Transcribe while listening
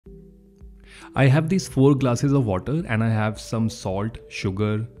I have these 4 glasses of water and I have some salt,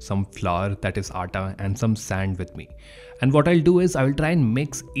 sugar, some flour, that is atta, and some sand with me. And what I'll do is I will try and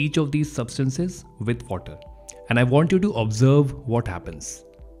mix each of these substances with water. And I want you to observe what happens.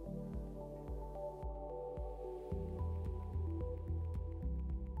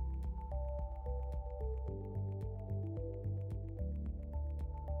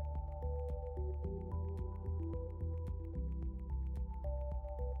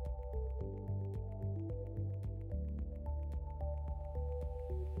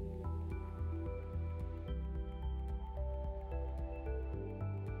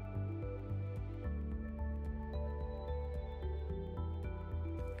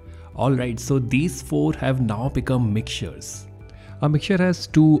 Alright, so these 4 have now become mixtures. A mixture has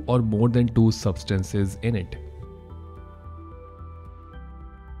 2 or more than 2 substances in it.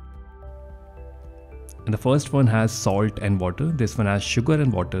 And the first one has salt and water, this one has sugar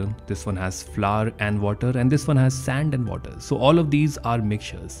and water, this one has flour and water, and this one has sand and water. So all of these are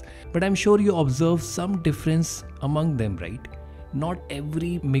mixtures. But I'm sure you observe some difference among them, right? Not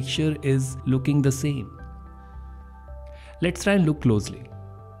every mixture is looking the same. Let's try and look closely.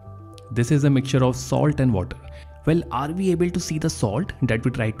 This is a mixture of salt and water. Well, are we able to see the salt that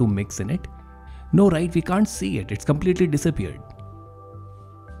we try to mix in it? No, right? We can't see it. It's completely disappeared.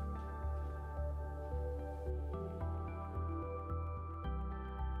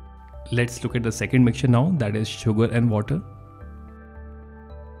 Let's look at the second mixture now, that is sugar and water.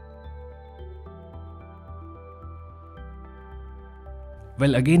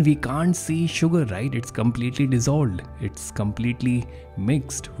 Well, again, we can't see sugar, right? It's completely dissolved. It's completely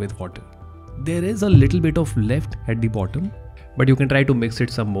mixed with water. There is a little bit of left at the bottom, but you can try to mix it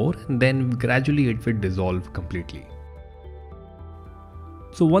some more and then gradually it will dissolve completely.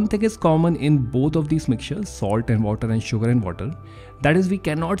 So one thing is common in both of these mixtures, salt and water and sugar and water, that is we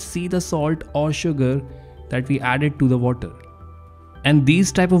cannot see the salt or sugar that we added to the water. And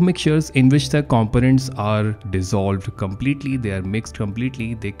these type of mixtures in which the components are dissolved completely, they are mixed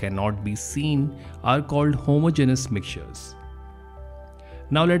completely, they cannot be seen, are called homogeneous mixtures.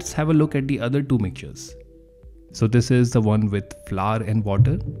 Now let's have a look at the other 2 mixtures. So this is the one with flour and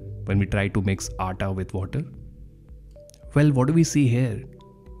water, when we try to mix atta with water. Well, what do we see here?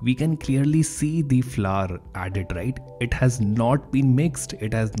 We can clearly see the flour added, right? It has not been mixed,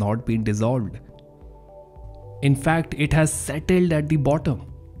 it has not been dissolved. In fact, it has settled at the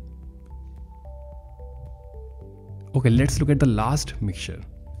bottom. Okay, let's look at the last mixture.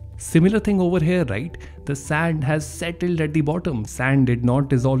 Similar thing over here, right? The sand has settled at the bottom. Sand did not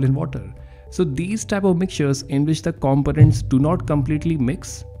dissolve in water. So these type of mixtures in which the components do not completely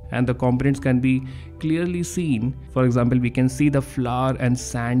mix and the components can be clearly seen. For example, we can see the flour and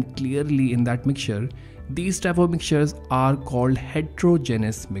sand clearly in that mixture. These type of mixtures are called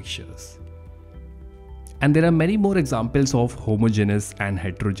heterogeneous mixtures. And there are many more examples of homogeneous and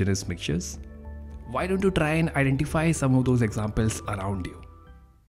heterogeneous mixtures. Why don't you try and identify some of those examples around you?